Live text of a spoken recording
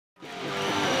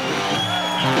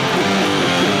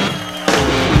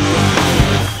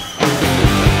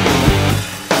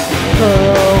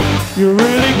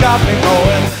got me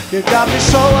going. You got me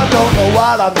so I don't know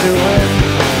what I'm doing.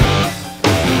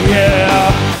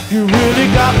 Yeah, you really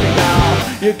got me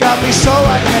now. You got me so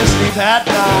I can't sleep at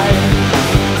night.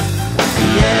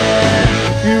 Yeah,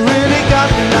 you really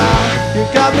got me now. You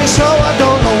got me so I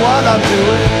don't know what I'm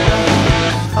doing.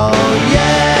 Oh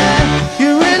yeah,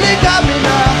 you really got me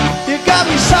now. You got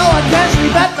me so I can't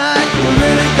sleep at night. You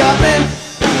really got me.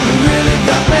 You really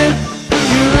got me.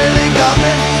 You really got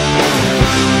me.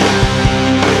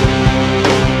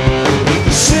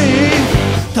 See,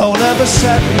 don't ever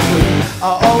set me free.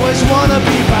 I always wanna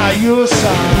be by your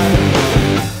side.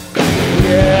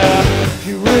 Yeah,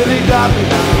 you really got me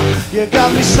now. You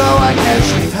got me so I can't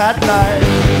sleep at night.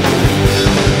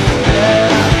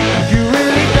 Yeah, you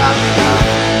really got me now.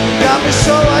 You got me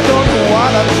so I don't know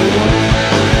what I'm doing.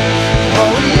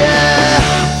 Oh yeah,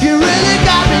 you really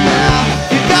got me now.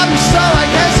 You got me so I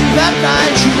can't sleep at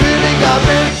night. You really got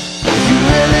me. You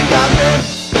really got me.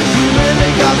 You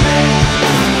really got me.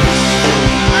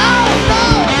 Oh no!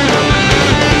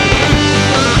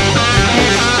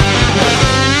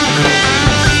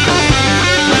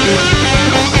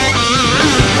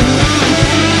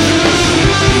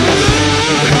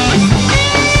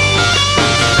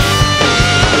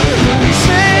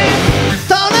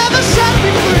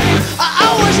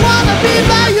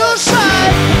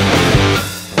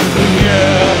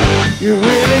 You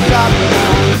really got me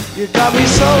now. You got me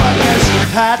so I can't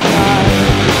sleep at night.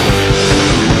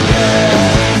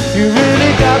 Yeah, you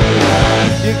really got me now.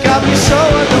 You got me so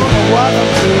I don't know what I'm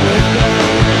doing.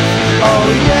 Oh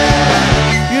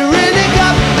yeah, you really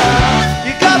got me now.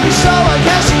 You got me so I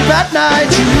can't sleep at night.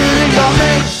 You really got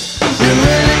me. You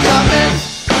really got me.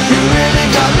 You really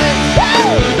got me.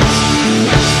 Woo!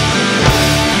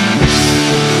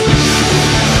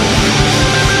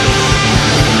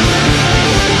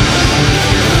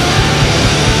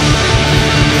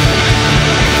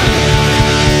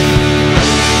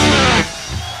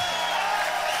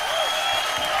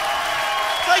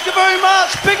 Thank you very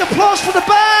much. Big applause for the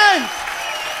band.